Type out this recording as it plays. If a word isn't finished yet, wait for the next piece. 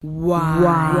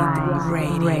Wide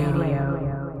Radio.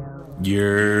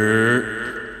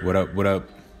 What up, what up?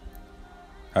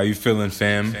 How you feeling,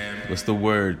 fam? What's the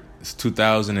word? It's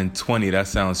 2020. That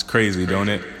sounds crazy, don't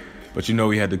it? But you know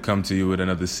we had to come to you with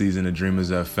another season of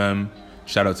Dreamers FM.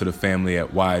 Shout out to the family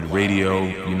at Wide Radio.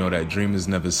 You know that dreamers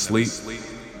never sleep.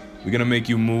 We're going to make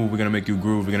you move. We're going to make you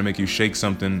groove. We're going to make you shake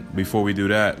something. Before we do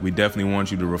that, we definitely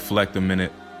want you to reflect a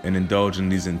minute and indulge in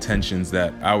these intentions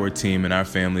that our team and our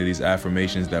family, these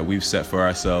affirmations that we've set for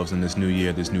ourselves in this new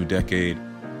year, this new decade,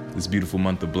 this beautiful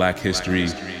month of Black history,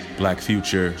 Black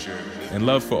future, and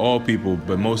love for all people,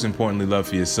 but most importantly, love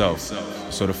for yourself.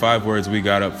 So the 5 words we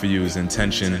got up for you is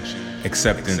intention,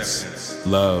 acceptance,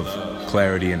 love,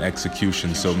 clarity, and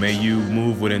execution. So may you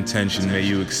move with intention, may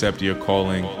you accept your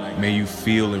calling, may you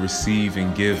feel and receive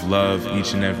and give love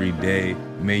each and every day.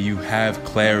 May you have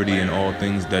clarity in all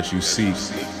things that you seek,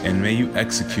 and may you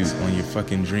execute on your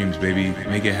fucking dreams, baby.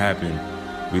 Make it happen.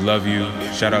 We love you.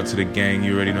 Shout out to the gang.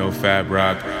 You already know Fab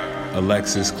Rock,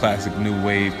 Alexis, classic new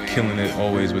wave, killing it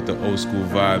always with the old school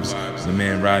vibes. The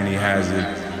man Rodney Hazard.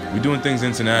 We're doing things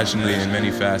internationally in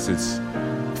many facets.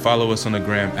 Follow us on the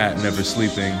gram at Never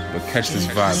Sleeping, but catch this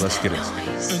vibe. Let's get it.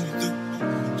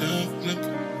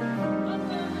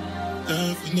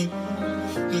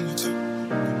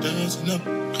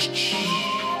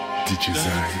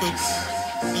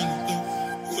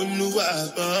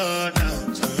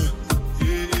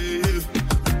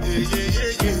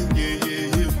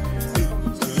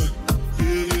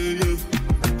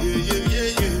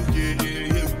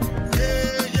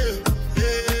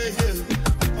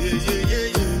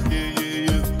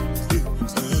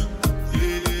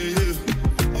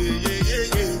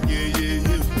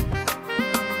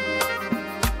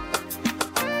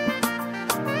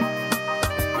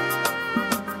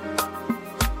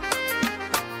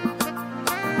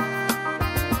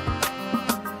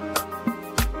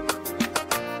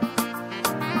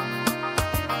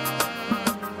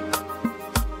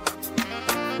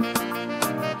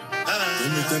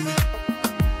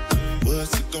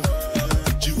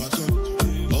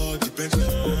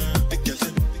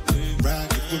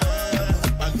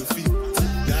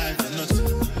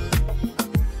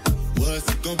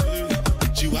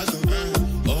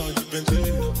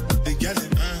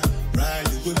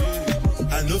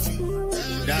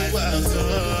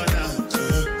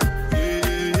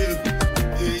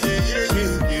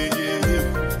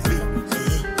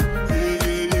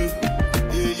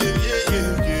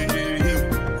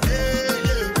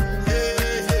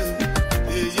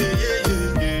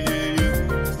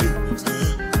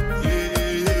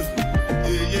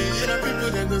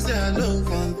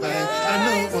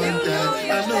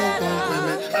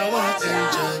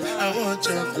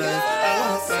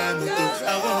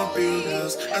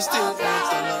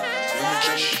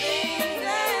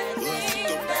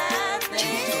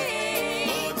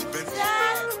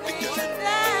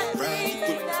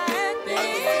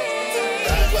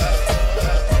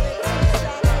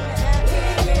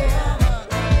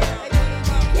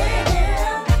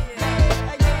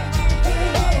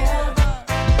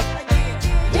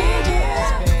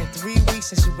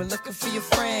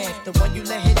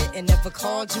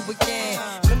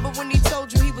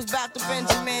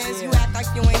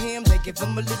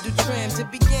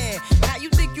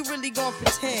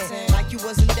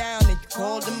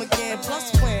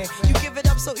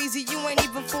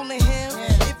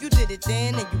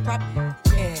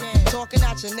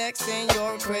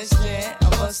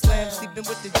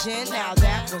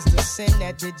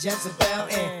 Jezebel,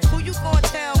 and who you gonna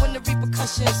tell when the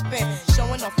repercussions spin?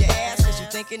 Showing off your ass cause you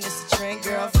thinking it's a trend,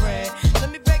 girlfriend.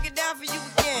 Let me break it down for you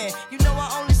again. You know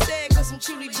I only say it cause I'm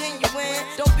truly genuine.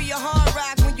 Don't be a hard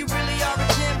rock when you really are a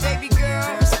gem, baby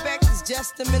girl. Respect is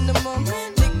just the minimum.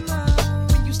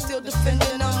 Nigga, when you still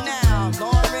defending them now.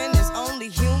 Lauren is only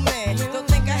human. Don't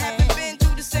think I haven't been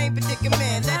through the same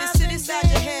predicament. Let it sit inside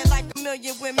your head like a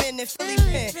million women in Philly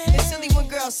pen. It's silly when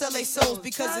girls sell their souls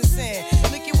because it's sin.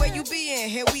 Look at where you be in.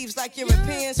 Hair weaves like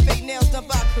Europeans. Fake nails done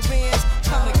by Koreans.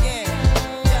 Come again.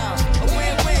 Yo, a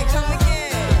win-win. Come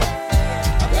again.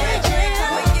 A win-win.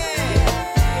 Come again.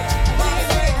 My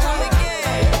friend, come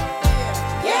again.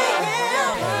 Yeah.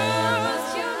 Girls,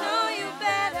 you know you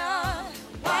better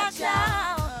watch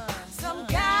out. Some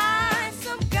guys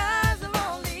are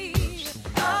only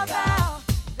about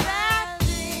that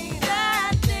thing,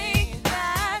 that thing,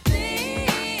 that thing,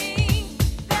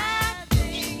 that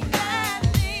thing, that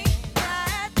thing,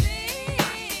 that thing.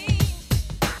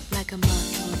 Like a moth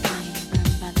to a flame,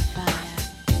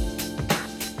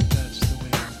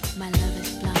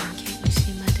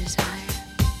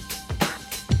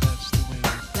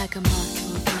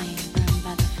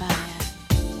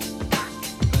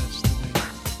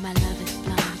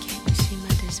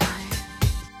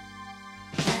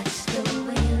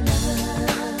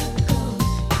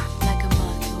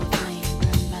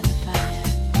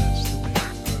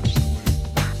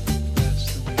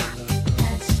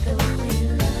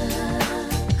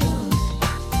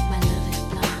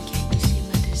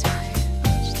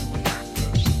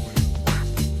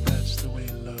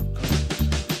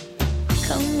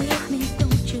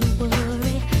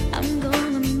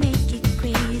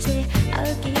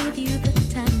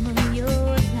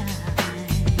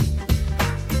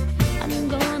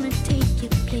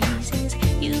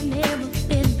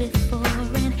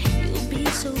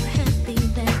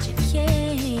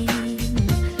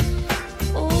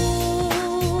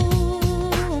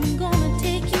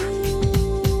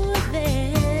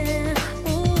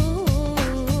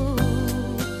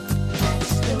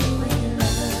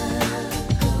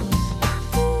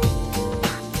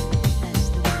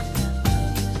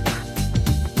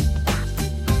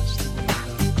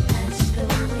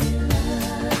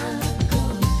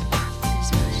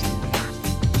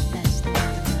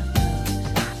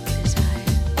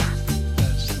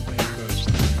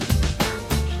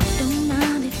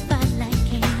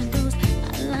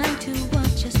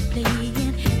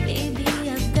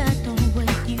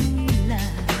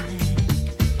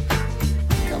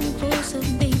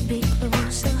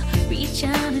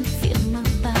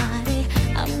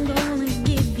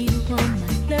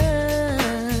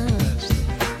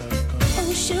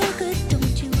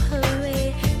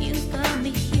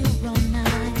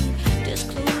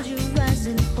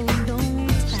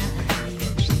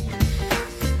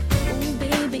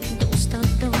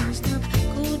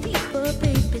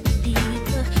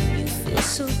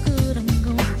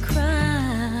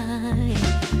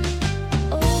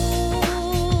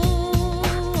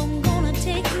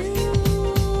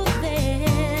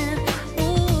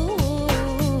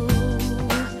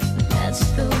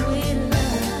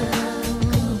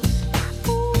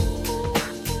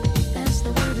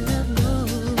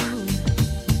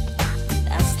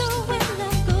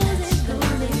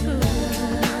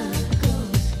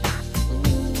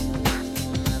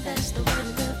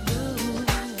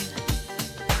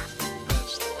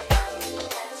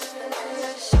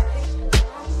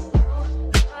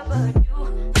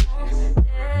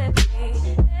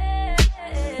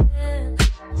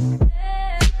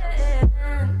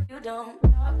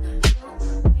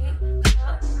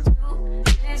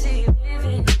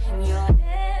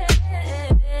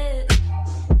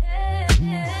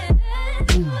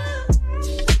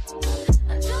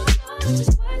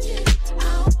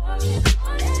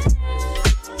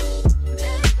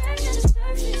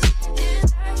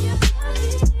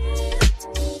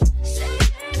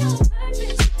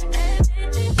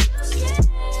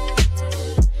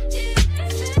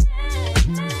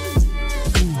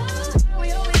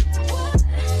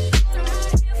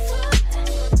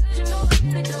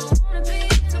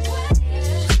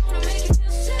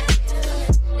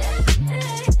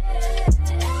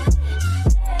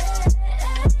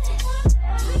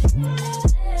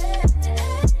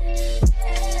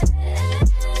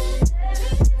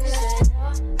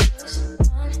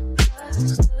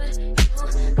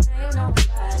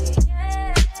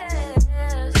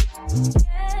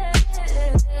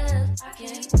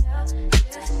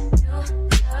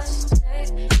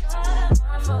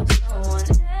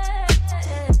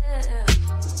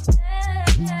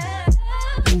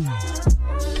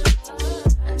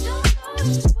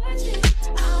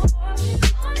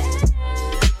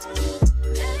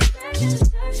 Claiming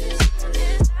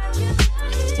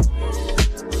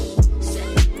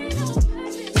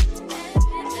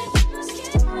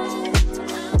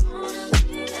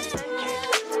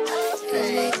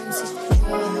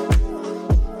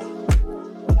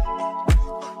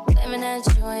that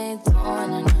you ain't the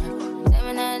one enough,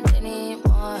 claiming that they need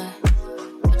more.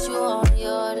 But you on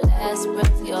your last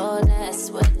breath, your last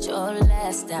sweat, your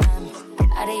last dime.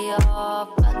 Out of your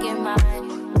fucking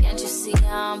mind. Can't you see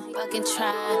I'm fucking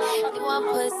trying? You want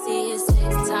pussy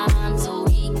 6 times a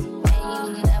week,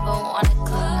 and you never wanna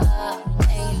clean up.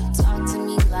 And you talk to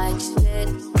me like shit,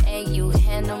 and you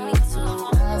handle me too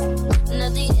rough. And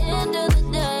at the end of the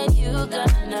day, you got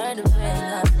the nerve to bring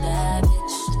up that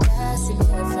bitch. That's the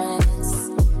difference.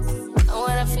 And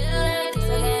when I feel like this,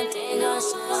 I can't think on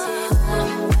shit.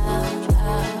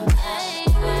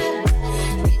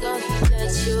 We gon'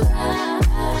 let you out.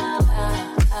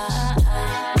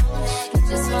 You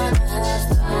just wanna have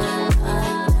fun.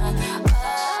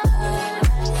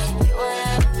 You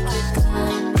wanna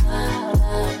become.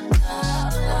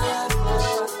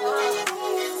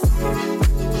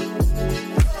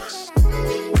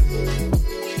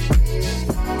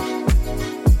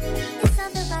 It's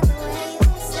something about the way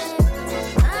you say I know that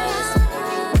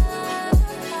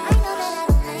I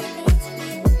don't like it to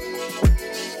you.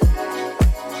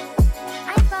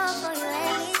 I fall for you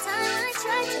every time I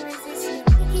try to resist you.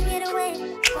 You can get away.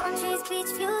 Palm trees,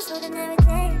 beach views, ordinary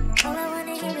day. All I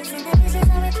wanna hear is in the visions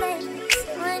I replay.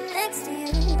 Sit right next to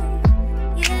you.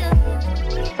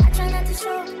 I try not to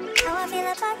show how I feel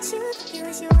about you. You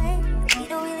wish you away. You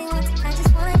don't really want to, I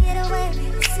just wanna get away.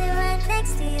 Sit right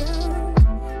next to you.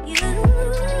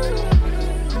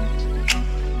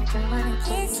 I don't wanna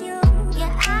kiss you.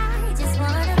 Yeah, I just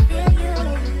wanna feel you.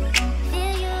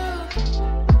 Feel you.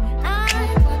 I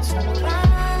want you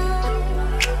around.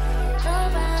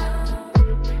 Around.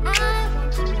 I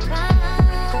want you around.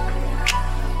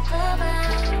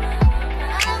 Around.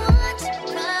 I want you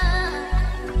around.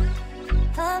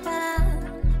 Around.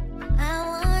 I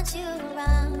want you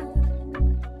around.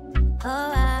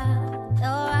 Around.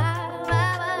 Around.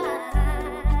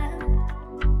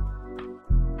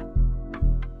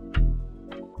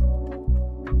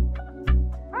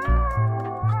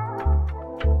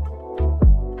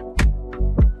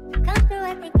 Come through,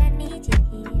 I think I need you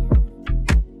here.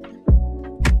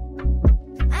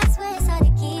 I swear it's hard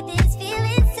to keep these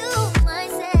feelings to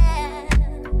myself.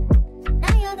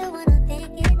 Now you're the one I'm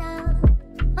thinking of.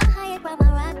 My higher ground, my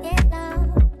rocket low.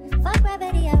 Fuck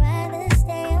gravity, I'd rather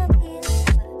stay up here.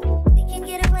 We can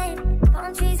get away.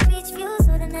 Palm trees, beach views,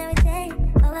 ordinary day.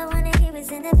 All I wanna hear is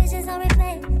in the visions I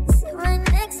replay. Sit right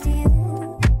next to you.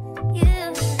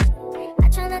 I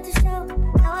try not to show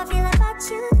how I feel about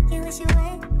you. Think you wish you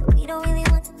away, but we don't really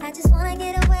want to. I just wanna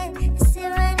get away and sit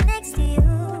right next to you.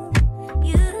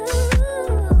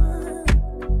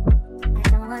 I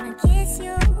don't wanna kiss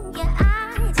you. Yeah,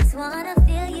 I just wanna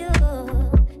feel you.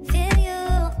 Feel you.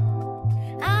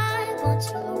 I want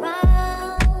you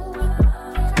around.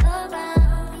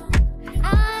 Around.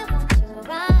 I want you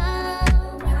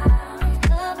around.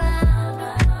 Around.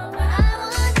 I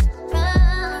want you around.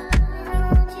 Around.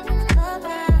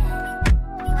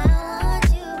 I want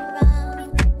you around.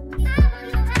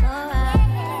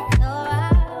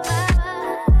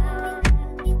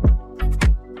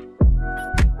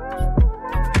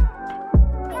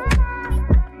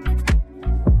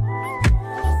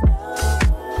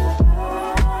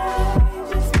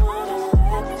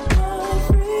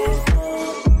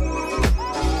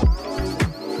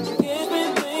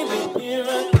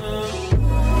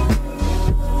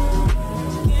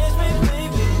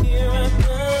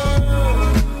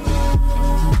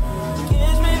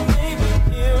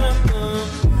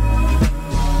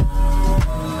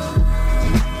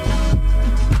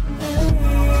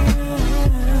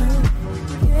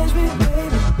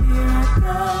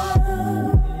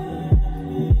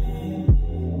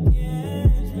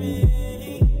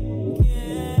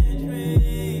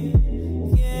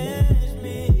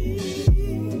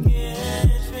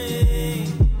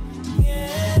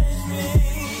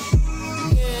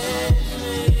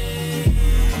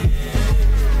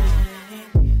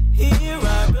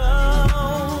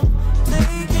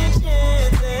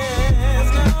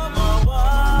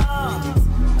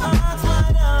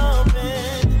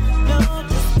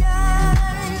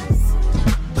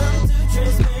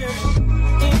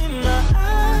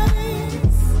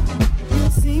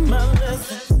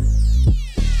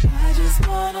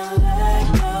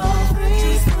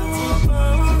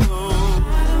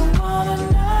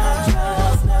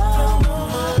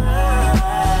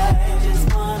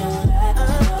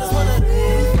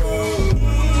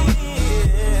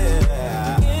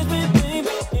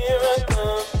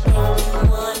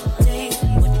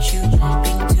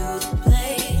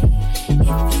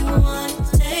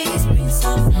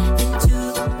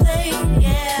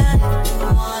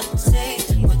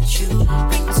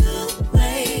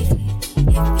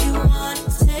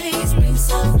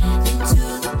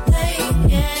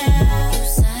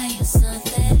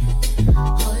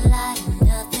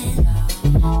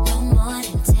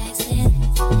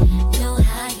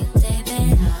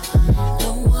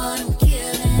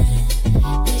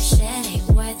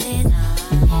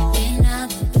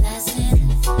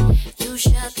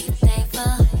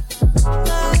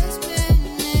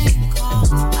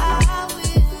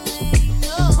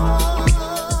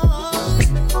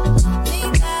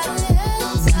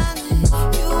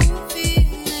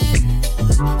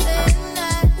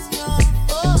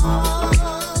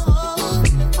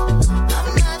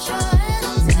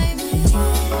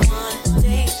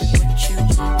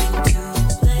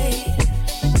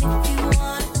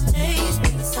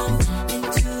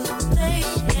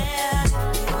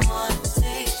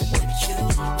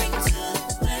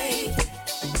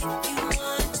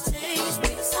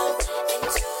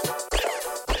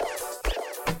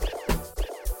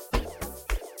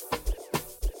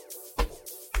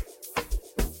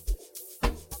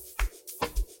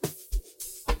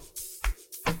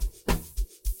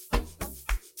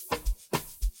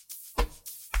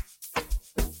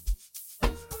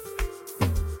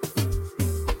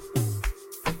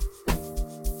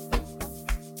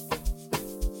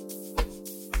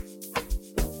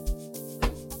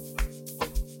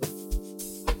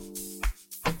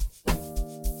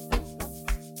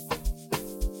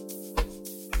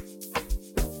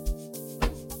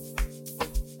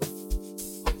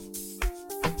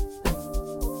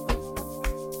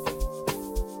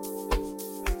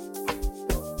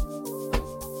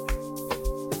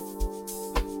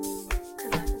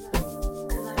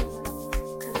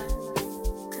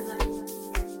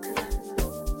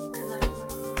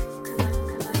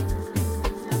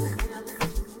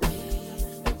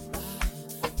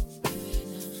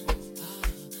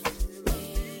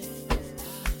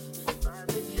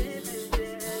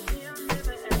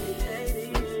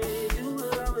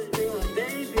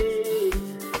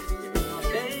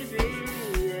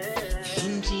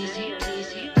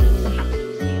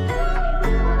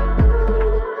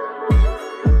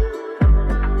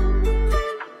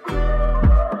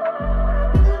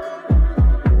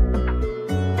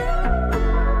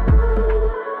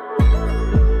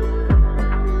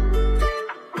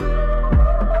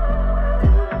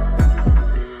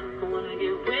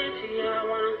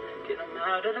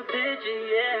 out of the picture,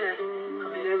 yeah.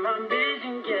 I'm in my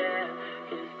vision, yeah.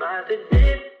 It's by the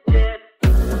dip, yeah.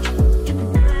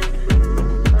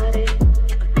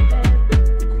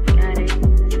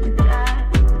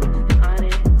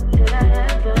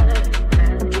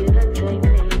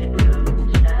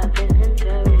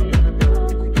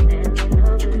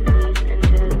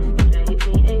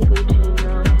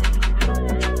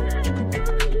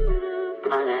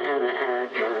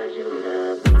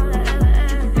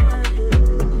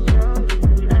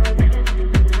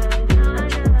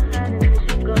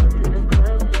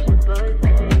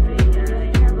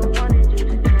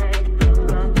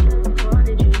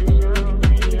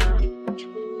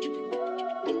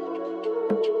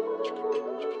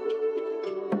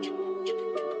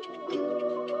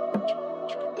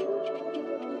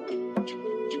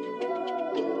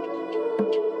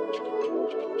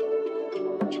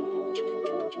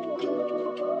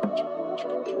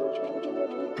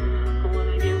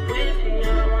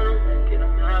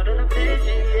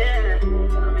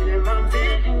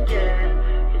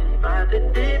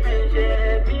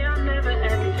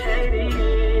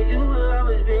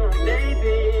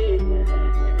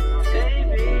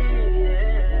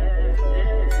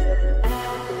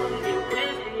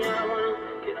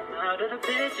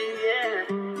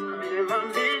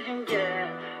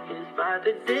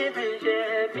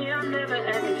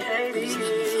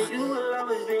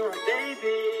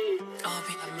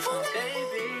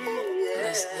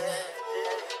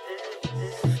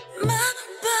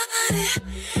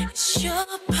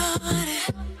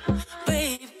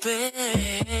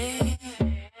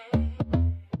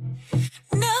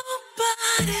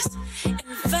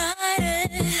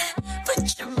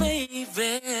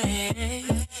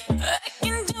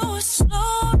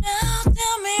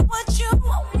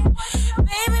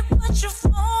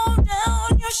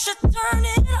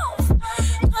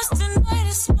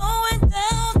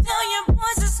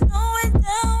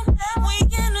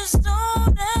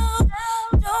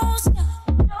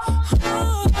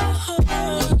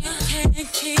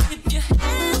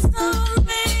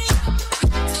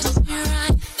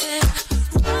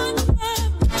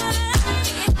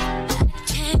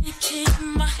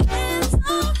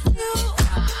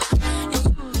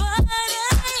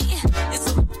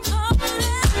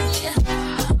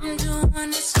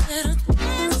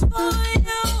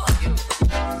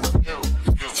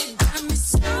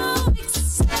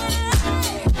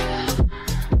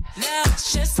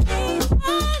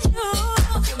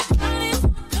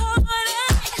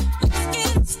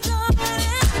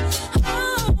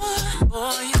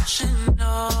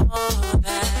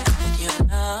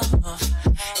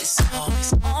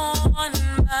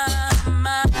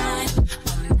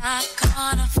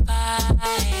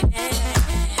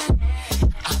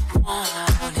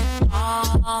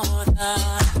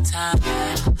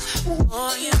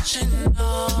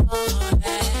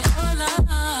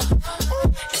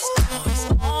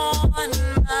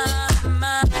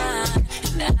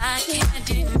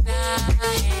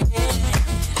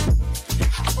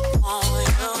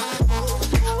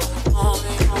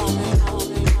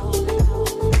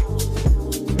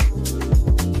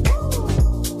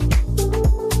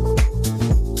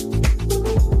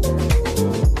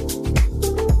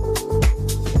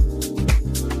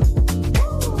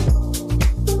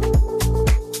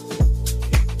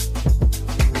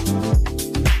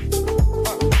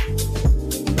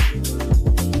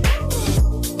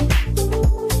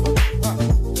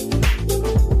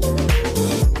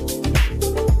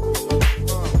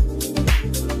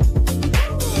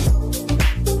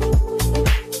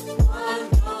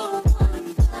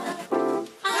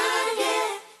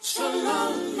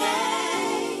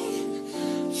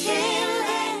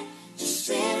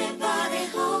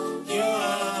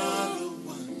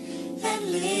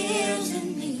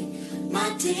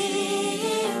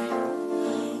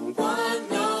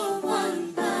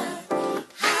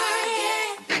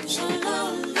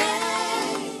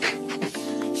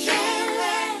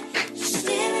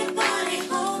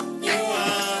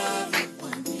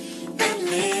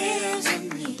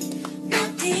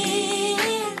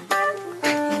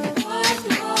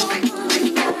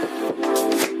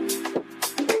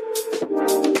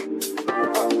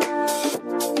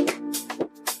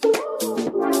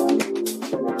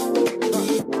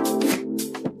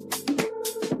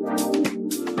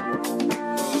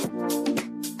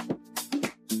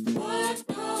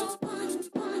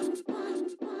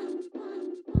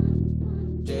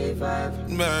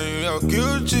 Man, you're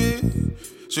guilty,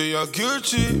 so you're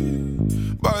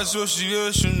guilty. By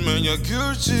association, man, you're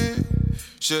guilty.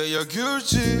 Say you're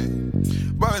guilty.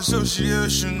 By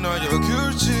association, now you're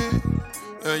guilty.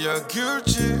 Yeah, you're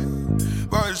guilty.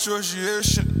 by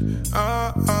association.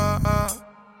 Yeah.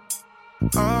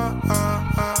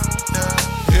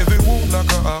 If it walk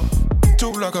like a up,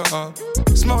 talk like a up,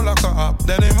 smell like a up,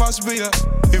 then it must be a.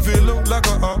 If it look like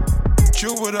a up,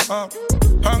 chill with a up,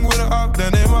 hang with a up,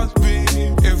 then it must be.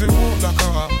 If it walk like a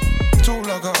up, talk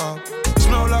like a up,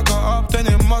 smell like a up, then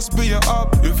it must be a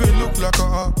up. If it look like a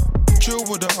up, chill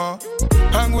with a up,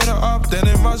 hang with a up, then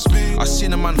it must be. I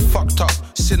seen a man fucked up,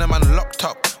 seen a man locked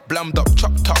up, blammed up,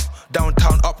 chopped up,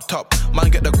 downtown up top. Man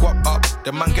get the guap up,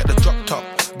 the man get the drop top.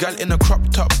 Gal in a crop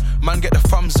top, man get the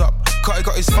thumbs up. Cutty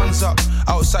got his funds up,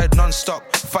 outside non-stop.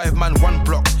 5 man, 1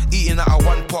 block, eating out of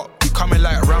 1 pot. We coming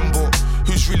like Rambo,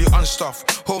 who's really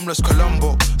unstuffed? Homeless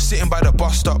Colombo, sitting by the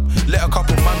bus stop. Let a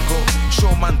couple man go,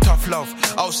 show man tough love.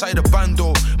 Outside the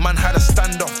bando, man had a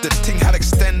standoff. The ting had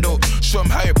extendo, show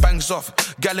him how it bangs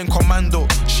off. Gal in commando,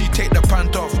 she take the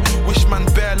pant off. Wish man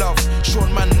bare love, show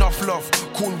man enough love.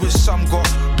 Cool with some, got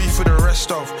beef with the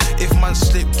rest of. If man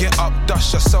slip, get up,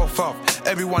 dust yourself up.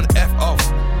 Everyone F off,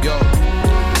 yo.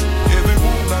 If it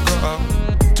walk like a up,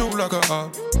 talk like a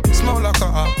up, smell like a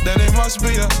up, then it must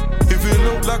be a. If it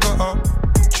look like a up,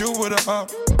 chill with a up,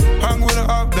 hang with a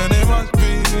up, then it must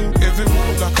be. If it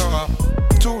walk like a up,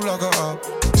 talk like a up,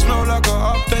 smell like a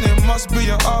up, then it must be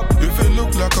a up. If it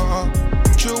look like a up,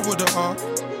 chill with a up,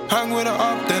 hang with a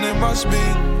up, then it must be.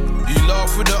 You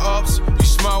laugh with the ups, you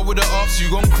smile with the ups, you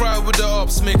gon' cry with the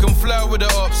ups, make them fly with the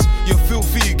ups. You're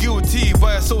filthy, guilty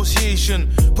by association.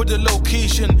 Put the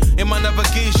location in my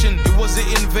navigation, it was an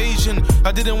invasion.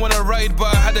 I didn't wanna ride,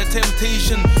 but I had a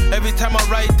temptation. Every time I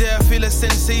ride there, I feel a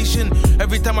sensation.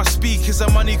 Every time I speak, it's a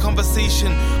money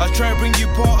conversation. I try to bring you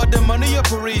part of the money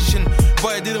operation,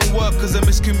 but it didn't work cause of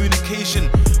miscommunication.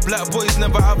 Black boys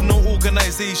never have no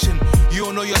organization. You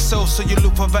don't know yourself, so you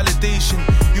look for validation.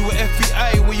 You were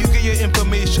FBI, where you get your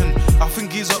information. I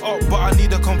think he's an op, but I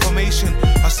need a confirmation.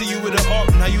 I see you with an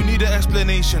op, now you need an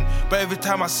explanation. But every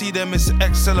time I see them, it's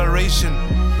acceleration.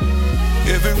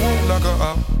 If it walk like a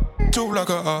up, talk like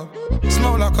a up,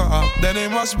 smell like a up, then it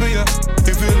must be a.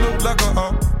 If it look like a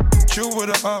up, chill with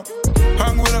a up,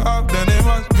 hang with a up, then it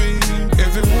must be.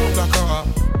 If it walk like a up,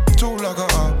 talk like a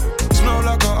up, smell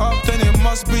like a up, then it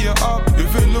must be a up.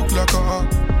 If it look like a up,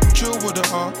 chill with a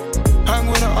up, hang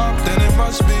with a up, then it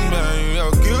must be. Man,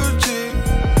 you're guilty,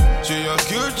 say you're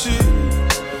guilty.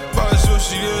 By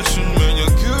association, man,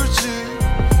 you're guilty.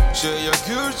 Say you're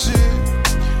guilty.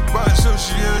 By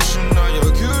association, now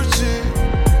you're guilty.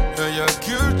 Yeah, you're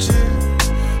guilty.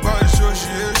 By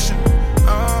association.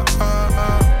 Yeah.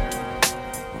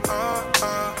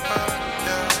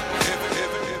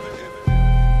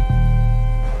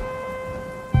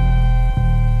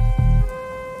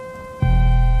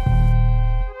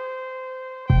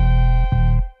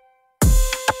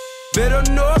 They don't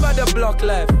know about the block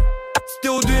life.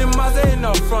 Still doing Mazza in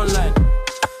the front line.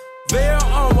 They ain't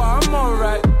on what I'm on,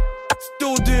 right?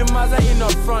 Still doing Mazza in the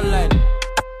front line.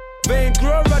 They ain't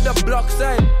grow at the block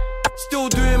side. Still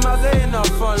doing Mazza in the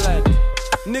front line.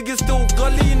 Niggas still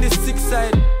gully in the 6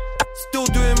 side. Still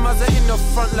doing Mazza in the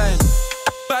front line.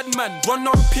 Bad man, run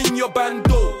up in your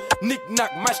bando.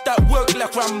 Knick-knack, match that work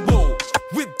like Rambo.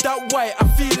 With that white, I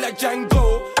feel like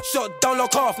Django. Shut down,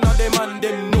 lock off, now they man,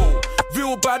 them know.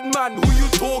 Real bad man, who you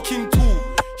talking to?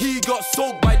 He got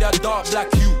soaked by that dark black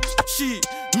hue. She,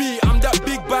 me, I'm that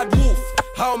big bad wolf.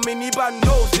 How many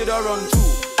bandos did I run to?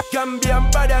 Gambian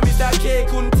brother, Mr. K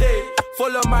Kunte.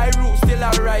 Follow my route, still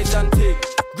I rise and take.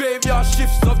 Graveyard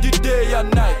shifts of the day and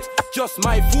night. Just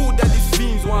my food that these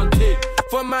fiends want take.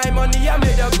 For my money, I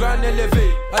made a grand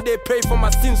elevate. And they pray for my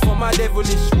sins, for my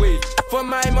devilish ways. For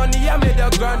my money, I made a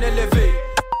grand elevate.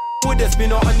 Would they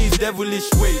spin out on these devilish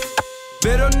ways?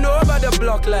 They don't know about the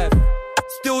block life.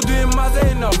 Still doing Mazza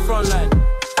in the front line.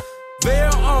 They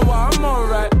ain't on what I'm on,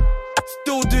 right?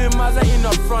 Still doing Mazza in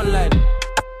the front line.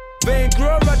 They ain't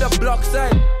grow at the block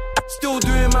side. Still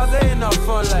doing Mazza in the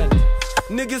front line.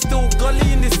 Niggas still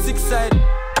gully in the 6 side.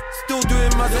 Still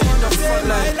doing Mazza in the front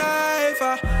line. My life,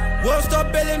 won't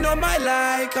stop belling on my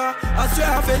like. I swear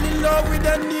I fell in love with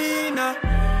the Nina,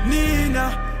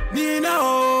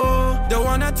 oh. They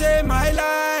wanna take my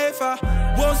life.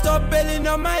 Won't stop belling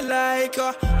on my like.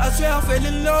 I swear I fell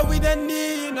in love with the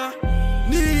Nina,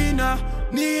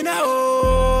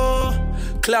 oh.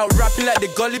 Cloud rapping like the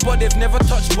gully, but they've never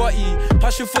touched body.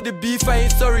 Passion for the beef, I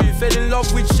ain't sorry. Fell in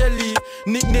love with Shelly.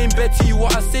 Nickname Betty,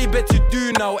 what I say Betty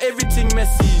do now, everything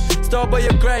messy. Starboy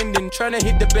you're grinding, trying to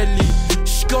hit the belly.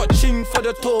 She got ching for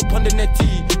the top on the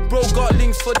netty. Bro got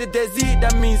links for the desi,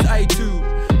 that means I too.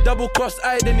 Double cross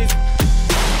I, then it's.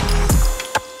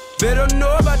 They don't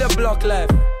know about the block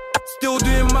life. Still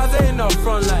doing Mazza in the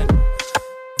front line.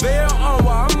 They ain't on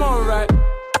what I'm on, right?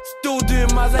 still doing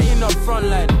Mazza in the front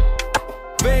line.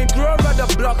 Vain Grove at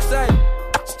the block side,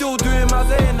 still doing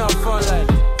Mazza in the front line.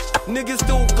 Niggas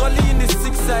still gully in the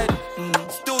 6 side,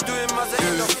 still doing Mazza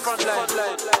in the front line.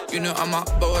 You know I'm a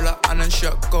bowler and a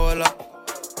shot caller.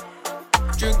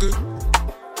 Jiggle.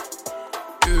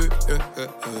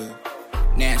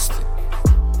 Nasty.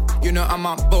 You know I'm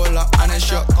a bowler and a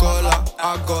shot caller.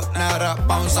 I got naira,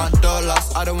 pounds and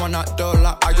dollars. I don't want a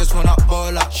dollar, I just want a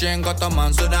bowler. She ain't got a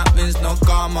man, so that means no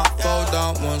karma. Fall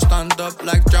down, won't stand up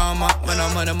like drama. When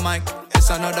I'm on the mic, it's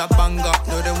another banger.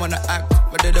 No, they wanna act,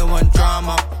 but they don't want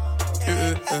drama.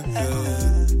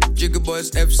 Jiggy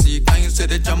Boys FC, can you see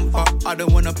the jumper? I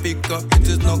don't wanna pick up, it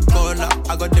is no caller.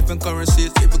 I got different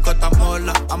currencies, if you got a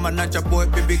molar. I'm a Naja boy,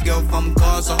 baby girl from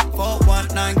Gaza.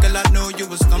 419, girl, I know you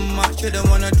was scammer. She don't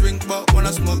wanna drink, but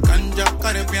wanna smoke ganja.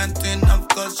 Caribbean thing, of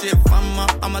course, she a farmer.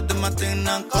 I'ma do my thing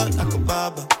and call like a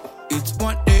barber. It's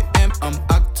 1 a.m., I'm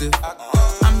active.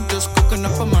 I'm just cooking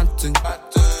up a mountain.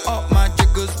 All my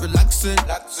jiggers relaxing.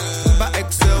 Uber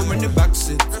XL in the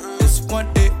backseat. It's 1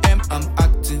 a.m., I'm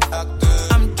active.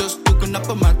 I'm just cooking up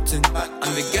a mountain.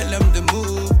 And we get them the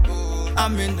mood.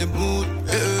 I'm in the mood.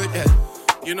 Yeah.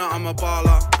 You know I'm a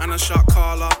baller and a shot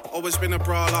caller. Always been a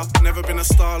brawler, never been a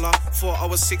starler. Thought I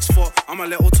was 6 foot, I'm a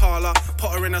little taller. Put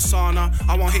her in a sauna,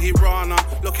 I won't hit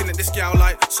Irana. Looking at this gal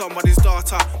like somebody's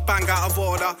daughter. Bang out of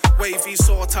order, wavy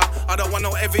sorter. I don't want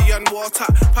no Evian water.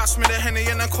 Pass me the Henny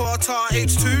in a quarter,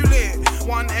 it's too lit.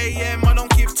 1 a.m, I don't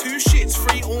give 2 shits.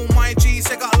 Free all my G's,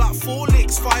 they got like 4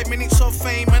 licks. 5 minutes of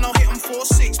fame and I'll hit them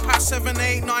 4-6. Past 7,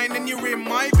 8, 9 and you're in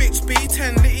my bitch.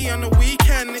 B10, litty on the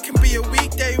weekend. It can be a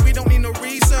weekday, we don't need no reason.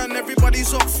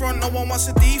 Everybody's up front, no one wants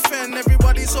to defend.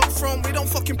 Everybody's up front, we don't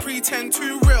fucking pretend,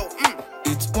 too real.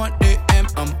 It's 1 a.m,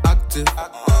 I'm active.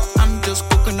 I'm just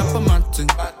cooking up a mountain.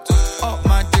 All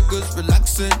my jiggers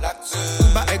relaxing.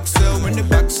 Uber XL in the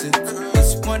backseat.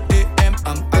 It's 1 a.m,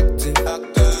 I'm active.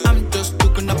 I'm just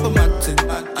cooking up a mountain.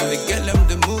 And we get them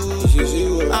the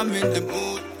mood. I'm in the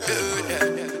mood.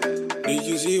 Did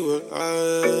you see what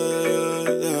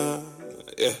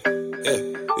yeah.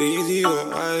 Did you see what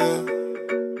yeah.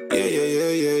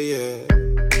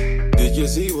 Did you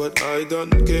see what I done?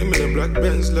 Came in a black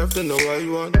Benz, left in the white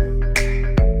one.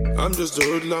 I'm just a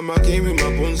hoodlum, I came with my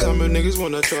bones, and my niggas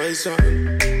wanna try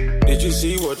something. Did you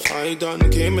see what I done?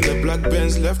 Came in a black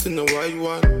Benz, left in the white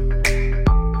one.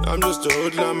 I'm just a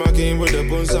hoodlum, I came with the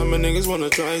bones, and my niggas wanna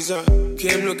try something.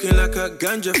 Came looking like a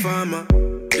ganja farmer.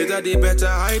 The daddy better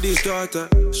hide his daughter.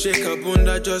 Shake her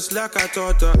bunda just like I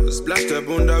taught her. Splash the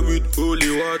bunda with holy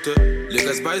water.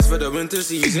 Liquor spice for the winter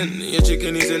season. Your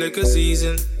chicken is a liquor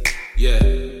season. Yeah.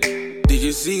 Did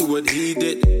you see what he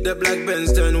did? The black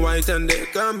Benz turned white and they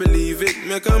can't believe it.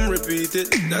 Make them repeat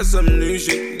it. That's some new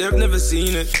shit. They've never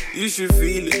seen it. You should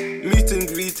feel it. Meet and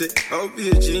greet it. I'll be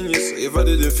a genius if I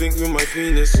didn't think with my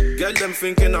penis. Get them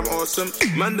thinking I'm awesome.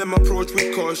 Man, them approach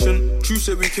with caution. True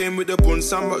say we came with the bun,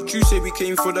 Sam, but true say we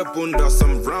came for the bunda.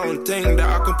 Some round thing that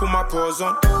I can put my paws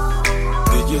on.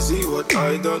 Did you see what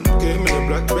I done? Came in a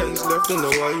black Benz, left in the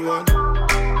white one.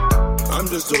 I'm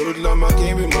just a hoodlum, I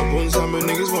came with my bones, and my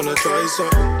niggas wanna try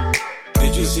something.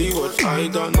 Did you see what I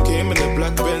done? Came in a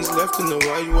black Benz, left in the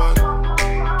white one.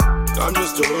 I'm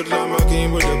just a hoodlum, I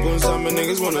came with the bones, and my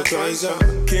niggas wanna try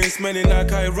something. Came smelling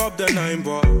like I robbed a 9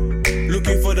 bar.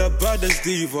 Looking for the baddest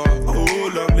diva.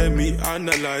 Hold up, let me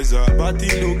analyze her. Body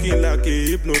looking like a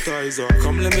hypnotizer.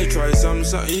 Come, let me try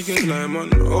something you can climb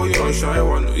on. Oh, you're a shy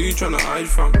one, who you tryna hide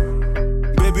from?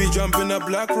 Baby, jump in a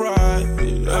black ride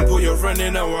and put your friend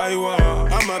in a white one.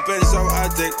 I'm a pencil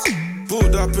addict,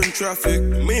 pulled up in traffic.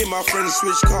 Me and my friends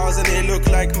switch cars and they look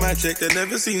like magic. They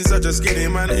never seen such a skinny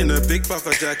man in a big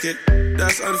puffer jacket.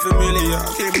 That's unfamiliar.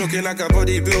 Came looking like a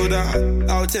bodybuilder.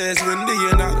 Out here it's windy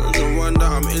and I don't wonder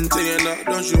I'm into you now.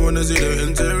 Don't you wanna see the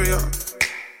interior?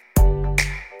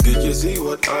 Did you see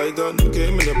what I done?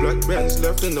 Came in a black Benz,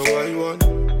 left in the white one.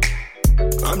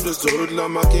 I'm just a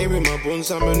hoodlum, I came with my bones,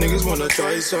 and my niggas wanna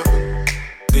try something.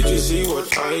 Did you see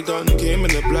what I done? Came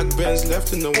in a black Benz,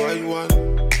 left in the white one.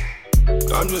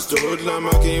 I'm just a hoodlum,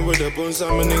 I came with the bones,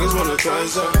 and my niggas wanna try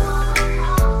something.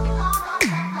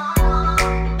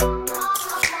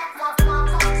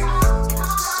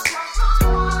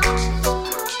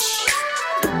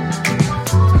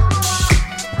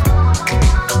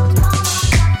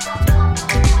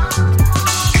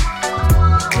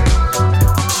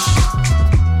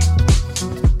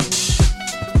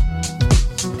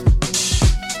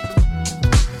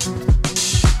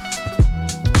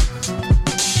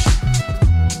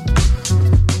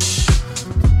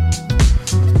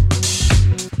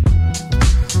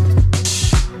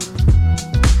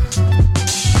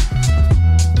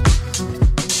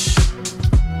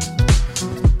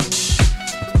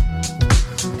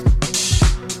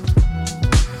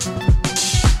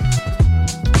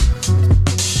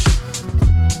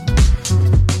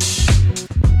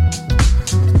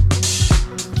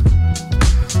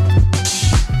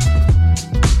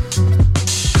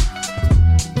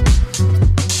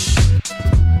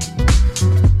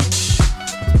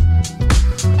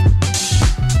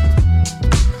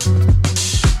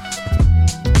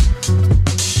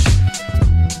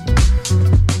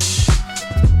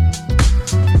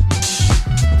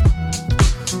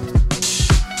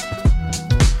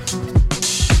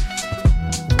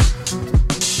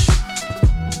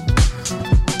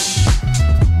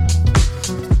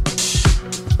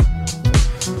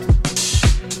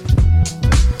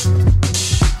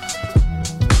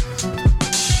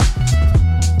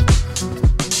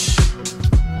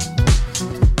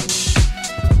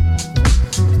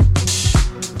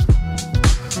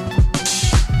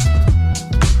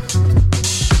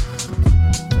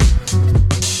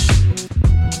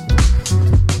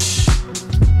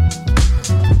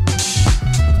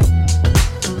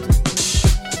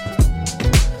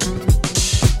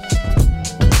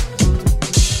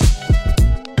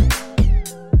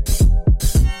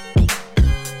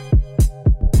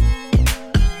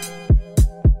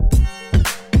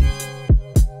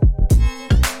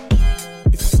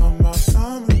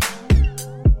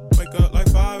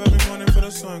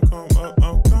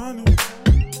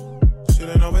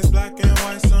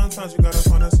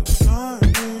 of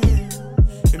blinding.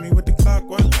 Hit me with the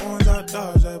clockwork orange, I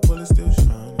dodge, that bullet still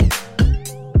shining.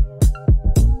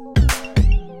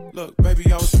 Look,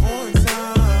 baby, I was on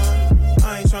time.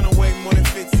 I ain't tryna wait more than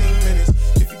 15 minutes.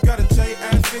 If you got a J,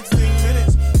 add 15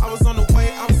 minutes. I was on the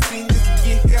way, I was seen just to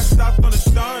get here. I stopped on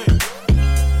the dime.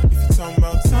 If you talking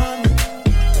about timing,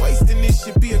 wasting this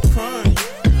should be a crime.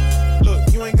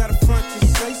 Look, you ain't gotta front,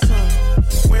 just say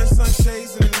something. Wearing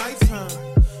sunshades in the nighttime.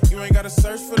 You ain't gotta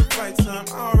search for the right time.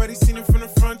 I already seen it from the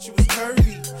front, you was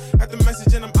curvy. At the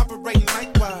message and I'm operating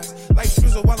likewise. Like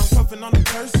drizzle while I'm puffing on the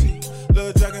Percy.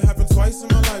 Lil' Dragon happened twice in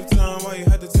my lifetime. Why you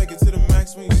had to take it to the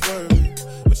max when you swerved it?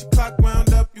 When your clock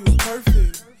wound up, you was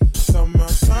perfect. Talking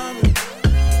about timing.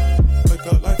 Wake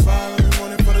up like 5 in the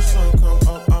morning for the sun come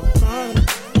up, I'm crying.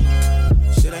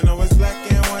 Shit ain't always black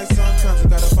and white, sometimes you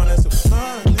gotta find that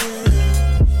supply.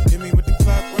 Hit me with the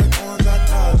clockwork orange, I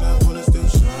dodge, that bullet still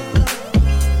shining.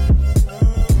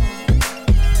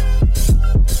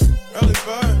 Early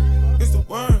bird, it's the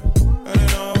worm. That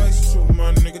ain't always true,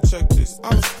 my nigga, check this. I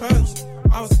was past,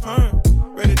 I was perm.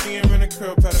 Ready DM in the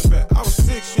curl pattern back. I was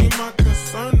sick, she ain't my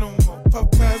concern no more.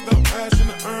 Puff past up ash in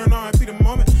the urn, R.I.P. the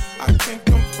moment. I can't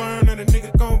confirm that a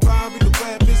nigga gon' vibe. We the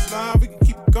bad bitch live, we can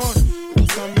keep it going.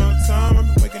 It's talking about time, I've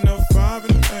been waking up 5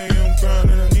 in the AM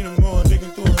grinding. I need 'em more,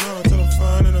 digging through it all till I'm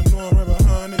fine. And I know I'm right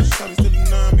behind it. The shawty still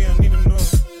denying me, I need 'em more.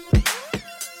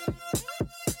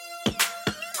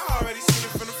 I already seen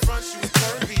it from the front, she was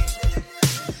curvy.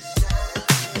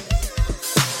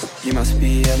 You must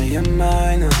be out of your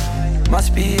mind,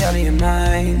 must be out of your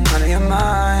mind, out of your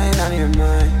mind, out of your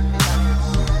mind.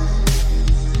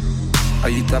 Are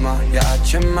you dumb? You're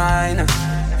out your mind.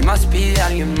 You must be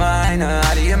out of your mind,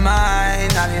 out of your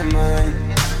mind, out of your mind.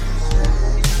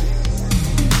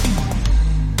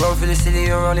 Roll for the city,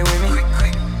 you're rolling with me.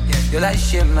 You're like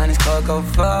shit, man, it's gotta go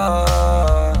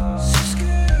fast.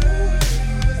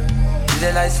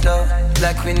 The lights slow,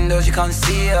 black windows, you can't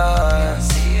see us.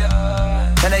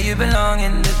 Tell her you belong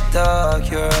in the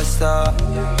dark, you're a star.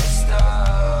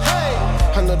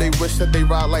 I know they wish that they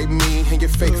ride like me, and your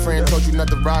fake friend told you not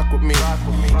to rock with me.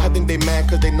 I think they mad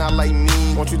cause they not like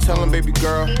me. Won't you tell them, baby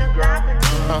girl?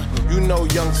 You know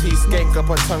young T skank up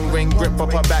her tongue ring, grip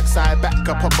up her backside, back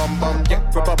up her bum bum, yeah,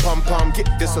 rip her pum pum. Get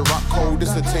this a rock cold,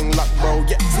 this a ting lock bro,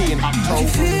 yeah, T in October.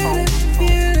 Feel it,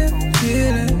 feel it,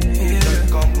 feel it,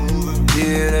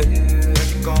 feel it, feel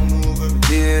it,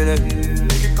 feel it,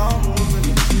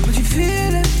 would you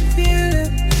feel it, feel it,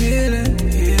 feel it,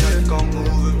 feel it,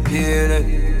 feel it,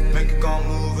 make it go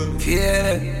move, feel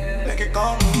it, make it go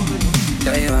move.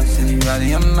 Yeah, you must be out of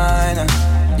your mind.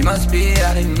 You must be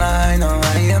out of your mind, out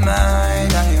of your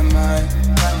mind, out of your mind.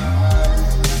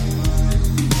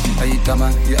 Are you dumb?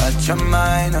 You out your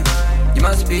mind. You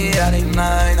must be out of your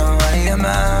mind, out of your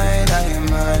mind, out of your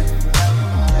mind.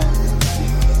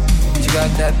 You got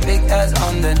that big ass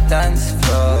on the dance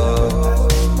floor.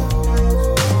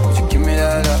 Would you give me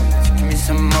that up? Would you give me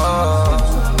some more?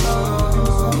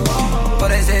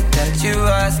 What is it that you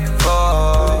ask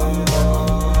for?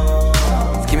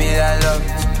 Give me that love,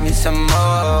 give me some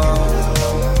more.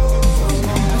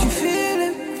 Would you feel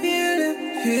it, feel it,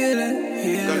 feel it,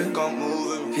 feel it,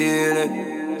 feel it,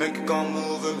 make it go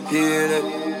moving, feel it,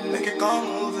 make it go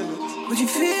moving. Would you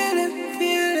feel it,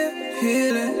 feel it,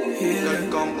 feel it, feel it,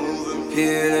 go moving,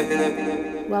 feel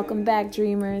it. Welcome back,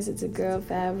 dreamers. It's a girl,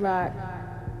 Fab Rock.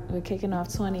 We're kicking off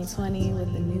 2020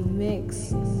 with a new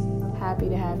mix. Happy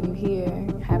to have you here.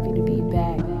 Happy to be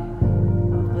back.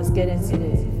 Let's get into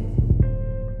it.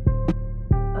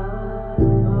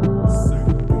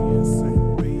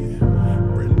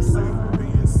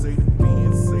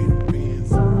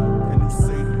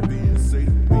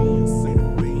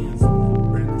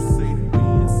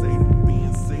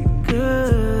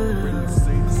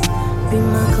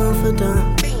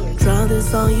 Draw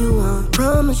this all you want.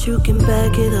 Promise you can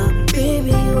back it up.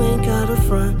 Baby, you ain't gotta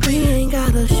front. We ain't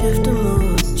gotta shift the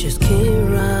mood. Just keep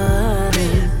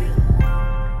riding.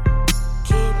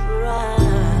 Keep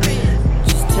riding.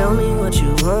 Just tell me what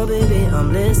you want, baby.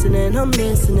 I'm listening, I'm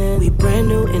listening. We brand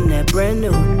new in that brand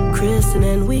new.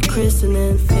 Christening, we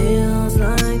christening. Feels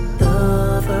like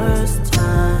the first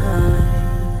time.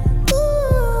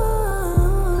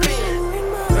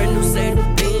 Brand new say the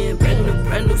bin,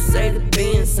 brand new say the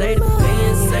bin, say the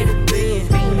bin, say the bin.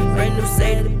 Brand new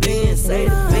say the bin, say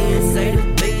the bin, say the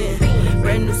bin.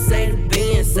 Brand new say the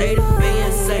bin, say the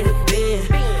bin, say the bin.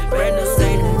 Brand new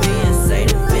say the bin, say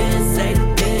the bin, say the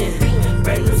bin.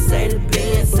 Brand new say the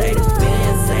bin, say the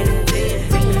bin, say the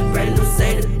bin. Brand new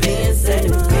say the bin, say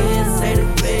the bin, say the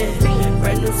bin.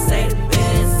 Brand new say the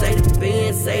bin, say the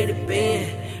bin, say the bin.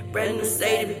 Brand new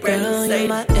say the brand new say. Girl, you're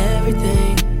my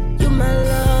everything. You my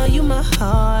love, you my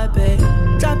heart.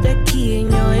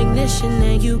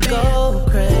 you go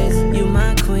crazy. You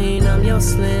my queen, I'm your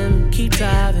slim. Keep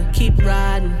driving, keep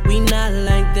riding. We not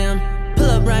like them. Pull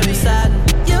up right beside me.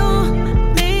 You,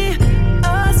 me,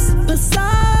 us,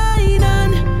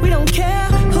 Poseidon. We don't care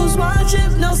who's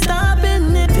watching, no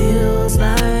stopping. It feels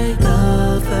like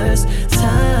the first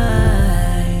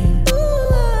time.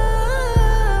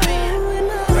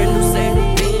 Brand new say the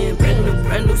bin,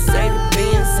 brand new say the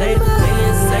bin, say the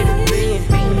bin, say the bin.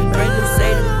 Brand new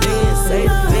say the bin, say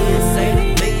the bin, say the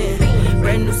bin.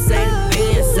 Brand new say the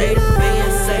bin, say the bin,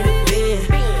 say the bin.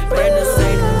 Brand new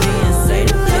say the bin, say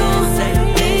the bin, say the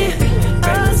bin.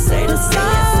 Brand new say the bin,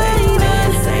 say the bin,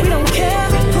 say the bin. We don't care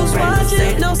who's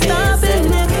watching, no stopping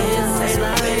it. Say the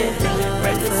bin,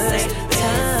 brand new say the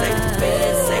bin, say the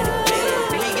bin, say the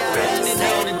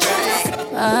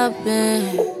bin. I've been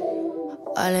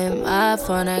all in my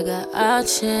phone, I got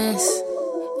options.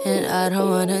 And I don't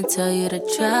wanna tell you to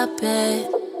drop it,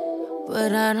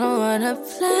 but I don't wanna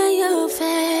play your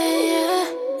fair.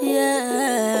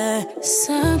 Yeah,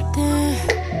 something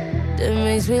that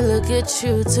makes me look at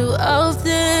you too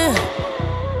often.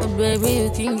 But baby,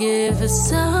 you can give us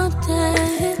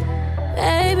something.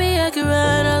 Baby, I can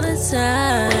run all the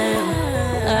time.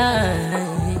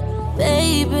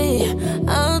 Baby,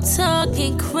 I'm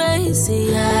talking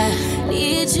crazy. I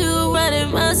need you right in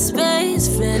my space,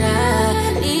 but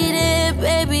I need it,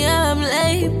 baby. I'm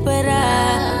late, but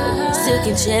I still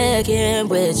can check in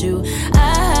with you.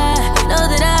 I know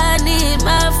that I need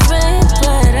my friends,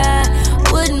 but I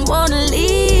wouldn't wanna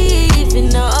leave. You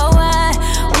know, I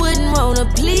wouldn't wanna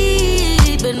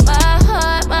bleed, but my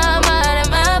heart, my mind, and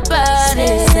my body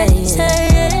say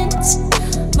it.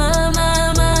 My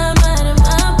mind, my mind, and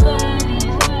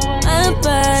my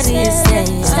body say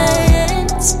it.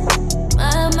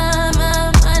 My mind,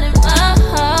 my mind, and my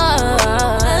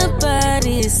heart, my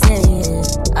body say it.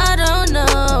 I don't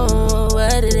know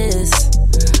what it is.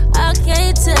 I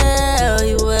can't tell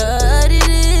you what it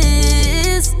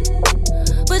is,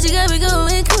 but you got me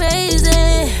going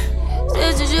crazy.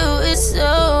 Just to you, it's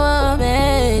so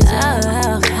amazing.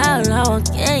 How long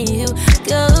can you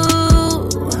go,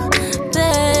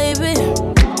 baby?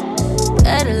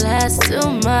 Gotta last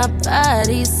till my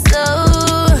body's so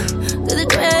good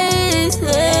crazy.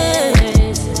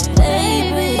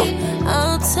 Baby,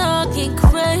 I'm talking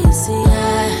crazy.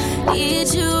 I need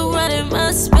you right in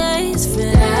my space,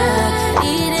 but I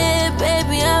need it,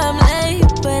 baby. I'm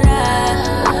late, but I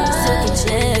still can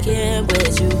check in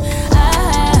with you. I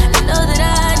know that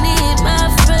I need my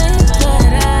friends,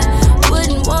 but I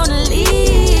wouldn't wanna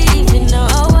leave. You know,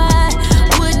 I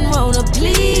wouldn't wanna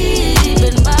bleed,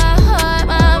 but my heart,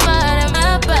 my mind, and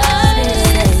my body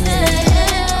say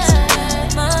it.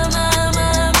 My mind,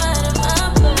 my mind, and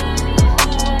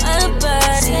my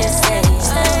body say it.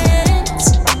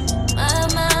 My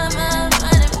mind, my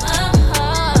mind, and my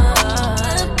heart,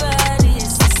 my body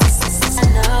say it. I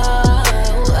know,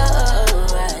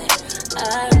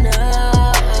 I know,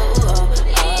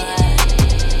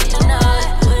 you know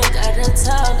you ain't gotta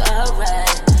talk,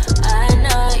 alright. I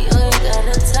know you ain't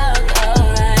gotta talk,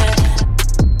 alright.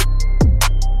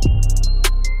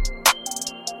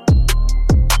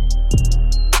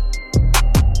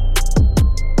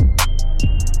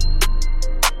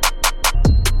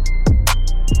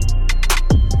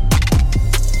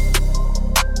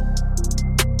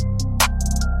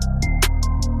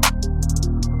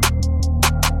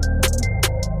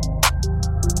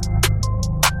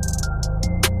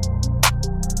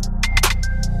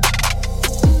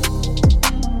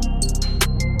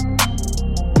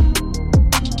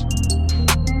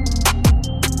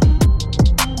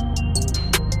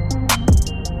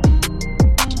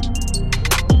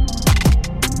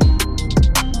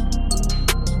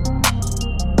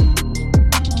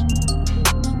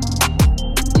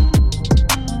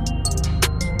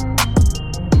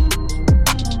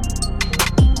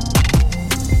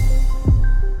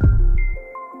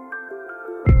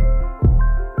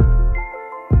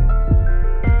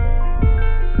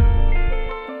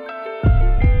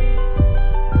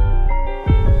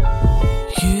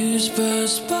 Years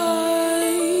pass by,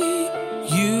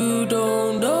 you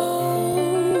don't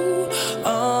know.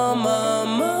 On my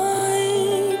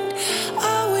mind,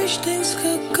 I wish things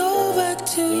could go back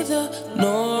to the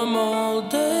normal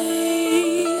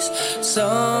days.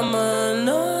 Summer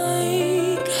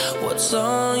night, what's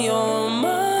on your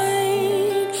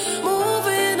mind?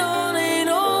 Moving on ain't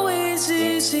always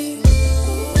easy.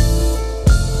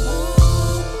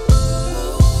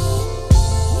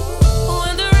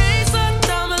 When the rain starts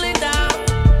tumbling down,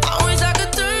 I wish I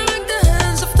could turn back the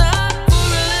hands of time for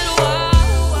a little while.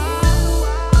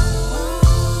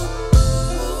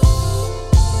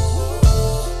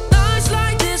 Nights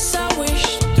like this, I wish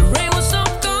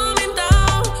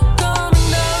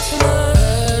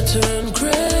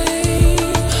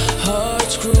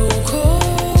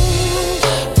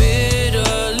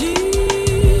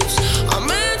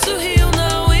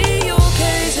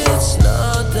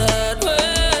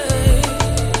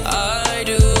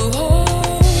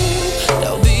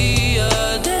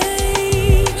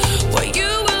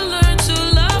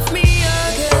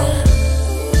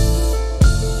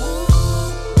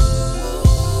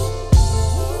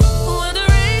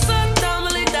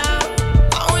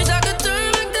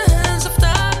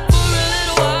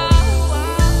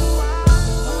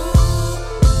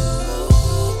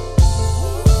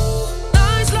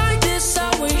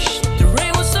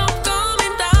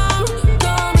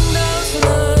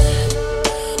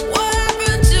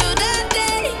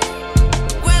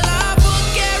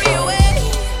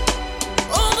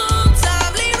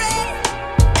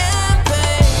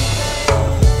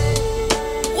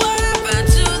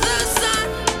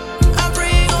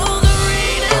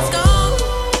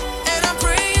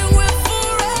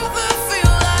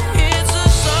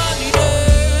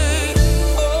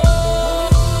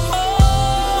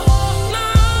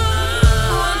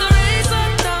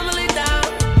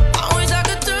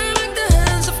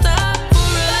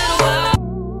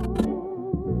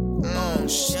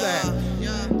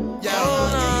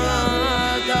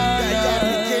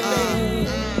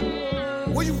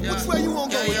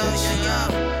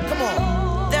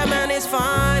man is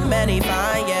fine, man, he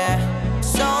fine, yeah.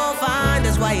 So fine,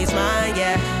 that's why he's mine,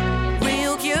 yeah.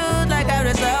 Real cute like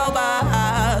Idris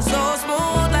Elba, so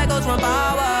smooth like Ultra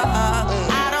Power.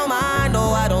 I don't mind,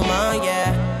 no, I don't mind,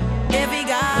 yeah. If he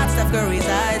got Steph Curry's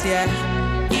eyes, yeah.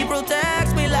 He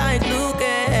protects me like Luke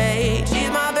Cage. She's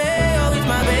my baby, oh, he's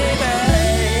my baby.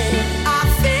 I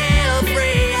feel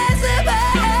free as a bird.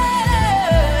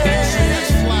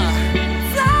 She's fly.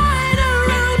 Flying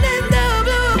around in the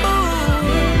blue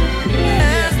moon.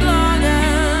 As long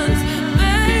as,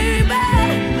 baby,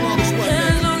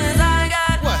 as long as I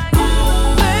got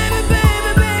baby,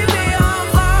 baby, baby, I'm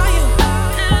for you.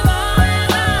 As long as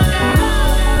I got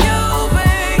you,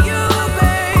 babe, you,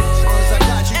 babe.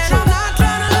 And I'm not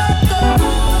trying to let go.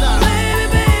 Baby,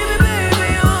 baby,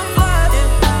 baby, I'm for you.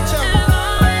 As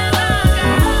long as I got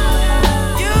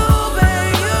you,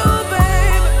 babe, you,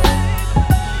 babe.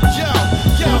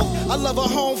 Yo, I love her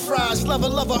home fries, love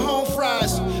her home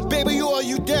fries. Baby, you all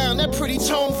you down, that pretty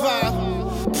tone vibe.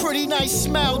 Pretty nice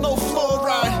smile, no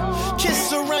fluoride.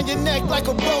 Kiss around your neck like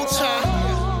a bow tie.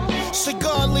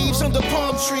 Cigar leaves under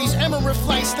palm trees. Emirate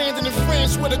flight standing in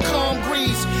France with a calm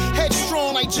breeze.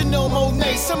 Headstrong like Janelle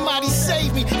Monáe. Somebody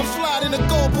save me, I'm flying in a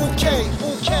gold bouquet.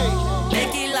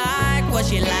 Nikki like what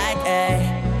she like, eh?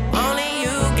 Only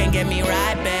you can get me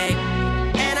right, babe.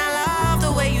 And I love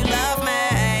the way you love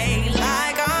me,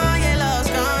 like Kanye loves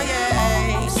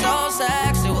Kanye. So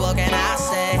sexy, what can I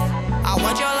say? I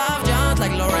want your love just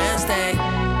like Lorenz Day.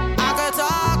 I could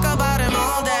talk about him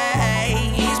all day.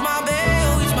 He's my baby,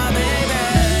 oh, he's my baby.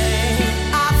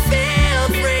 I feel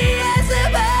free as a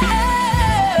bird,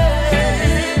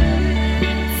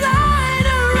 flying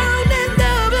around in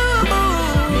the blue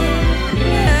moon.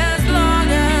 As long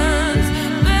as,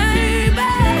 baby,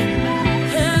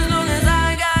 as long as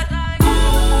I got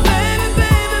baby,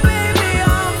 baby, baby,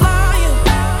 I'm for you.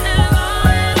 As long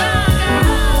as I got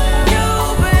you,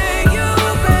 babe, you,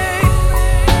 babe.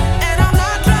 And I'm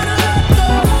not trying to let go.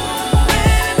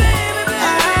 Baby, baby,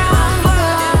 baby, I'm for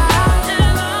you. As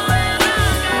long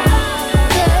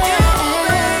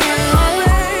as I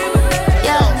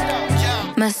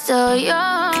got Me still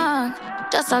young,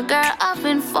 just a girl I've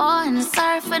been falling.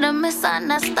 Sorry for the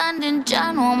misunderstanding,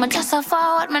 John. Me just a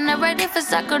forward, me not ready for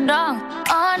second down.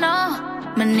 Oh no,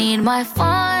 me need my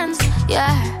funds,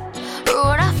 yeah.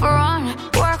 Road off run,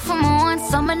 work for my own,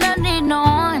 so me don't need no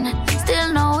one.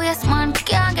 Still no waste, man,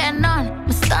 can't get none.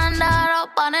 Me stand up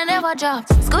and I never drop.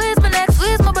 Squeeze my neck,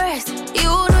 squeeze my breast.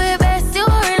 You do your best, you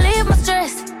relieve my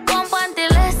stress. Come panty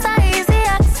less, easy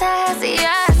access,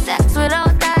 yeah. Sex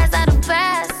without ties are the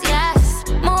best, yes.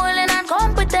 Moving and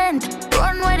competent,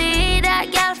 run with it, that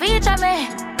girl feature me.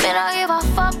 Me don't give a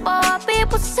fuck about what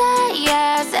people say,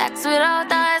 yeah. Sex without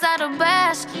ties are the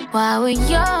best. While we're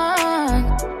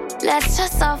young, let's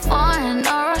just have fun.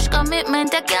 No rush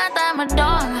commitment, you can't tie me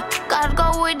down. Gotta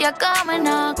go with your coming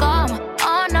or come.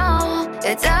 Oh no,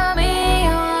 you tell me you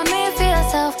want me for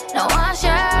yourself. No one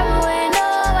share with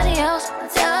nobody else. I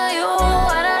tell you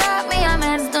what I love me, I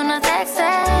meant do not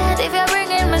accept. If you're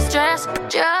bringing me stress,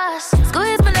 just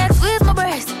squeeze my neck, squeeze my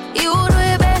breast. You do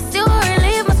your best, you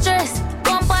relieve my stress.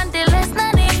 Come panty less,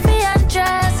 no need for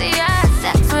undress, yeah.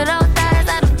 Sex without ties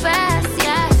are the best,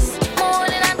 yes.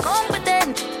 Moving and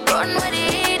competent, run with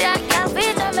it, that can't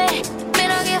feature me. Me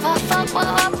don't give a fuck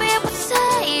what people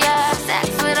say, yeah. Sex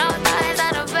without ties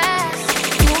are the best.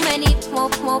 Too many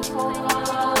smoke,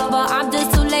 but I'm just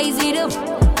too lazy to.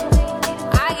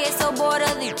 I get so bored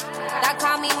of it. That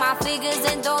call me my figures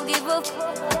and don't give a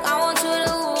fuck. I want you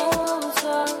to lose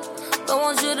her. I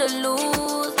want you to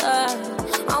lose her.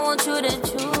 I want you to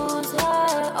choose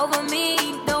her over me.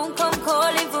 Don't come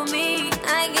calling for me.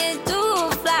 I get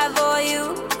too fly for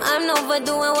you. I'm known for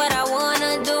doing what I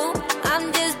wanna do.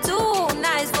 I'm just too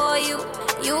nice for you.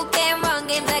 You can't run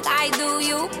games like I do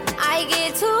you. I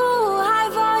get too high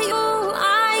for you.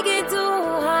 I get too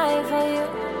high for you.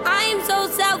 I'm so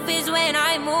selfish when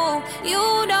I move. You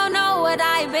don't know what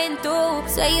I've been through.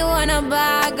 Say you wanna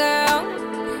buy a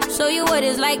girl, show you what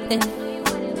it's like then.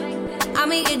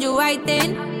 I'ma get you right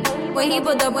then. When he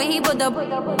put up,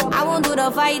 I won't do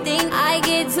the fighting. I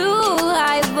get too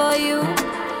high for you.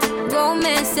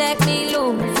 Romance set me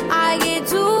loose. I get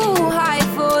too high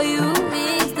for you.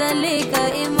 Mix the liquor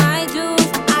in my juice.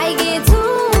 I get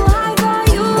too high for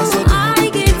you. I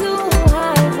get too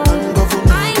high for you.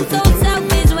 I'm so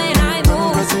selfish when I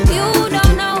move. You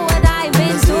don't know what I've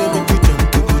been through.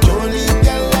 Only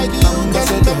girl like you can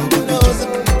make me know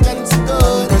some can't go.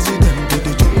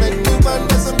 Make me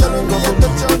wonder some girl who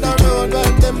touch on the road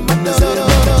when them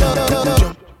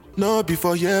know. No,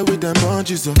 before here with them on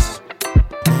Jesus.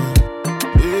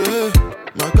 Yeah,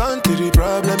 my country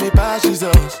problem, me pass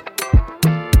Jesus.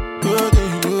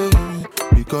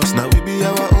 Cause now we be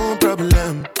our own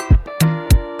problem.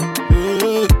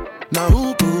 Now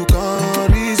who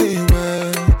can reason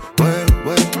well.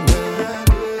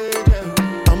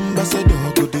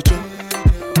 Ambassador go the chop,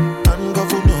 and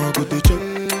governor go the chop,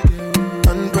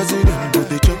 and president go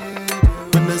the chop.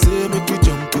 When I say make we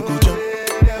jump, we go jump.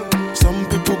 Some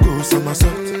people go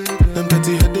somersault. Them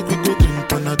dirty headache we go drink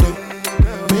Panadol.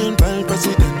 Meanwhile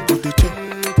president go the chop,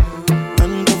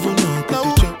 and governor go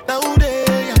the chop. Now they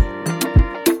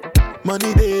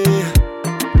money there,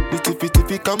 the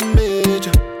tiffy come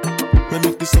major. We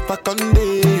make the suffer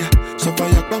Sunday, suffer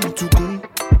yakbam tukun,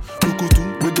 tukutun.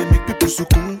 We they make people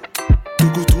sukun,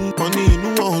 tukutun. Money in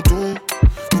one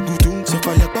tukutun.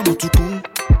 Suffer yakbam tukun,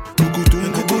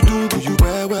 tukutun. Tukutun do you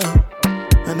well,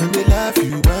 and then they laugh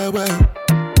you well,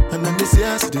 and then they say I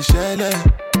see the shell,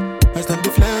 as then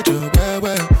they flange you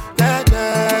well. Yeah.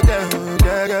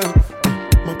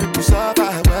 My people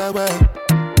suffer well.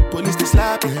 Police they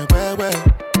slap them well.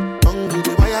 Hungry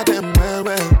they wire them well.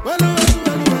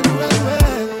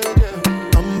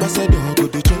 Ambassador go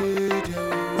the chop,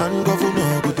 and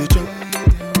governor go the chop,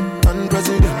 and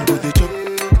president go the chop.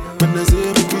 When they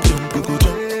say we go jump, we go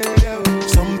jump.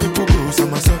 Some people go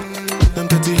somersault. Them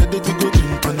dirty headache we go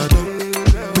drink Panadol.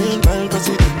 Meanwhile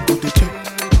president go the chop,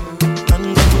 and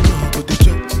governor go the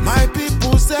chop. My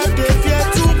people say they fear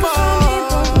too much.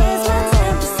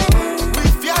 We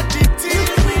fear the thing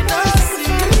we don't see.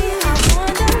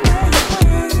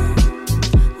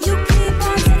 You keep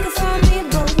on taking from me,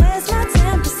 but where's my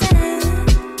 10%?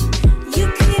 You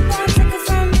keep on taking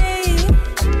from me.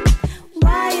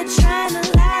 Why you trying to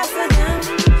lie for them?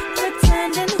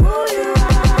 Pretending who you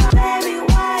are, baby.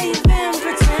 Why even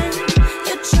pretend?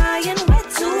 You're trying way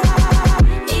too hard.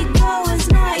 Ego is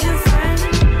not your friend.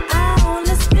 I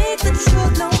only speak the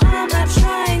truth. No, I'm not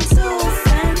trying to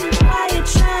offend. Why you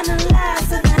trying to lie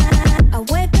for them? I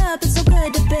wake up, it's so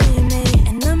good to be me.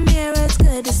 In the mirror, it's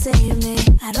good to see me.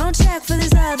 I don't check for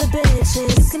these other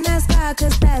bitches. You can ask God,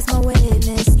 cause that's my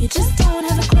witness. You just don't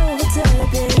have a clue who to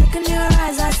be. Look in your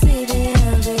eyes, I see the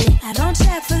envy. I don't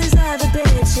check for these other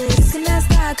bitches. You can ask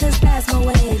God, cause that's my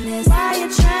witness. Why you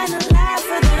trying to lie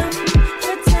for them?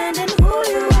 Pretending who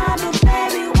you are, but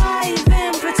baby, why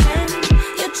even pretend?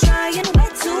 You're trying way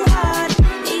too hard.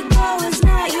 Ego is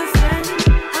not your friend.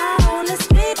 I only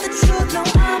speak the truth. No,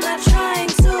 I'm not trying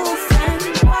to offend.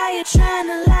 Why you trying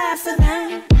to lie for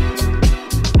them?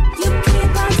 You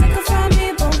keep on taking from me,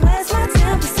 but where's my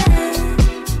 10%?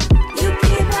 You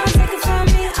keep on taking from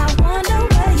me, I wonder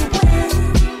where you went.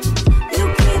 You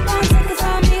keep on taking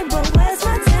from me, but where's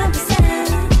my 10%?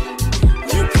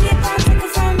 You keep on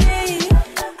taking from me.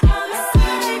 I'm a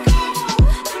psycho.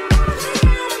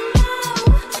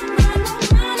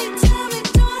 Money to me,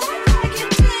 do it like you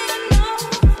didn't know.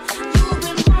 You've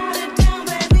been watered down,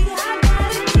 baby. I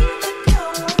gotta keep it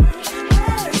pure.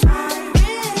 Where's my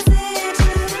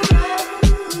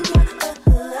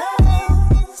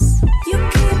you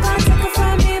keep on taking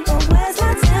from me, but where's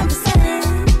my 10%?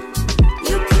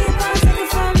 You keep on taking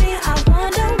from me, I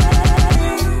wonder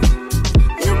where.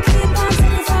 You keep on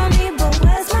taking from me, but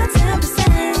where's my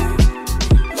 10%?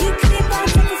 You keep on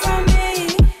taking from me.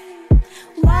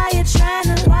 Why you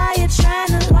tryna?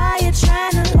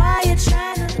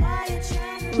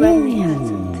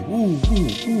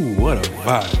 What a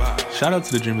vibe. Shout out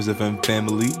to the Dreamers FM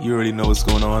family. You already know what's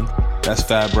going on. That's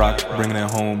Fab Rock bringing it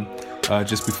home.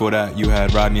 Just before that, you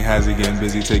had Rodney Hazzy getting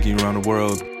busy taking you around the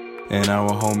world. And our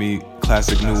homie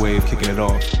Classic New Wave kicking it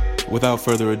off. Without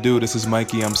further ado, this is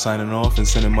Mikey. I'm signing off and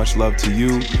sending much love to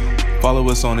you. Follow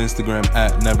us on Instagram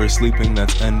at Never Sleeping.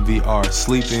 That's NVR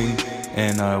Sleeping.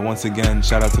 And once again,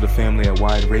 shout out to the family at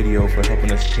Wide Radio for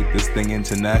helping us take this thing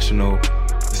international.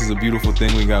 This is a beautiful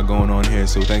thing we got going on here,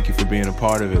 so thank you for being a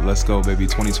part of it. Let's go, baby.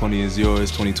 2020 is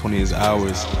yours. 2020 is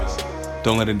ours.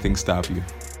 Don't let anything stop you.